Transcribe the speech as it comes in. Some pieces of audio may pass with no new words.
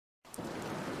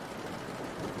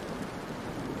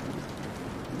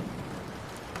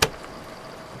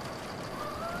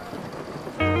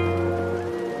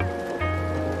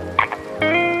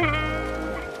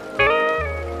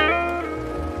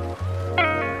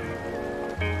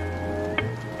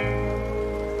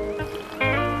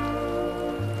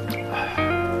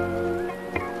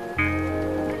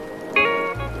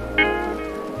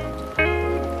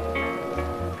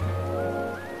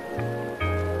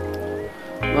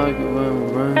Like it when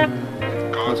it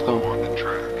rains. Godlow on the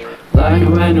track. Like it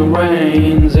when it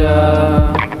rains,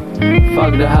 yeah.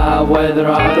 Fuck the hot weather,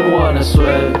 I don't wanna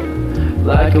sweat.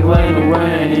 Like it when it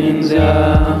rains,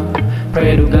 yeah.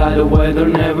 Pray to God the weather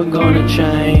never gonna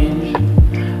change.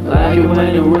 Like it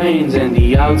when it rains and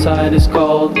the outside is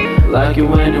cold. Like it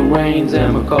when it rains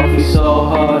and my coffee's so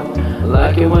hot.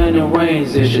 Like it when it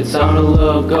rains, this shit sound a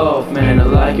little golf, man. I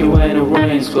like it when it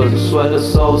rains cause the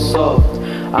sweater's so soft.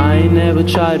 I ain't never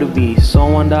tried to be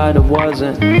someone that I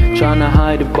wasn't, tryna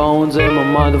hide the bones in my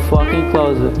motherfucking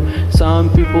closet. Some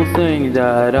people think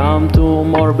that I'm too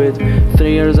morbid. 3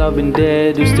 years I've been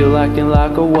dead, you still acting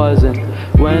like I wasn't.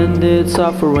 When did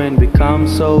suffering become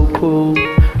so cool?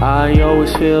 I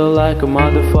always feel like a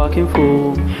motherfucking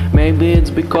fool. Maybe it's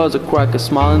because I crack a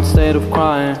smile instead of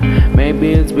crying.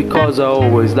 Maybe it's because I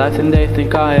always laugh and they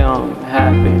think I am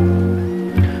happy.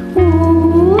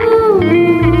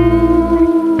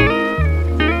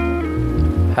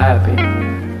 Happy.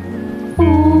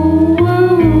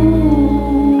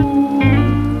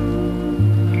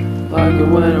 Like it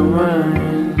when it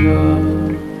rains, yeah.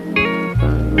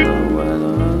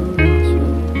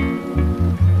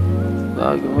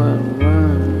 Like it when it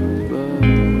rains,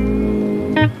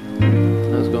 babe.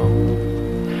 Let's go.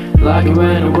 Like it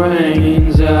when it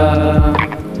rains, yeah.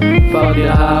 Fuck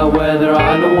the hot weather,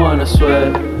 I don't wanna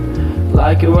sweat.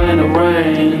 Like it when it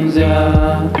rains,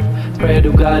 yeah. Pray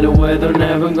to God the weather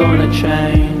never gonna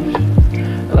change.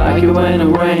 Like it when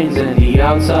it rains and the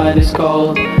outside is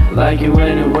cold. Like it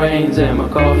when it rains and my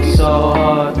coffee's so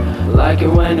hot. Like it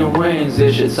when it rains,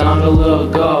 this shit sound a little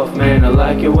golf, man. I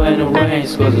like it when it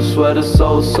rains cause the sweater's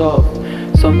so soft.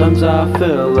 Sometimes I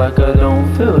feel like I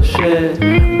don't feel shit,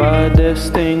 but this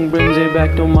thing brings me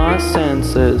back to my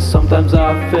senses. Sometimes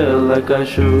I feel like I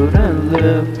shouldn't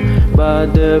live,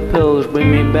 but the pills bring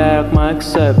me back my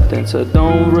acceptance. I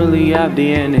don't really have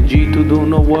the energy to do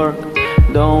no work.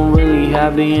 Don't really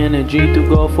have the energy to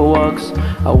go for walks.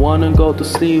 I wanna go to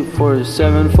sleep for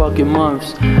 7 fucking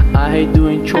months. I hate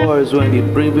doing chores when you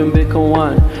breathing become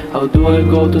one. How do I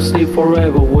go to sleep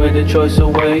forever with the choice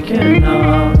of waking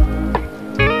up?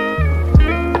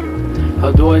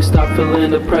 How do I stop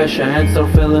feeling the pressure and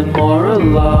start feeling more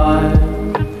alive?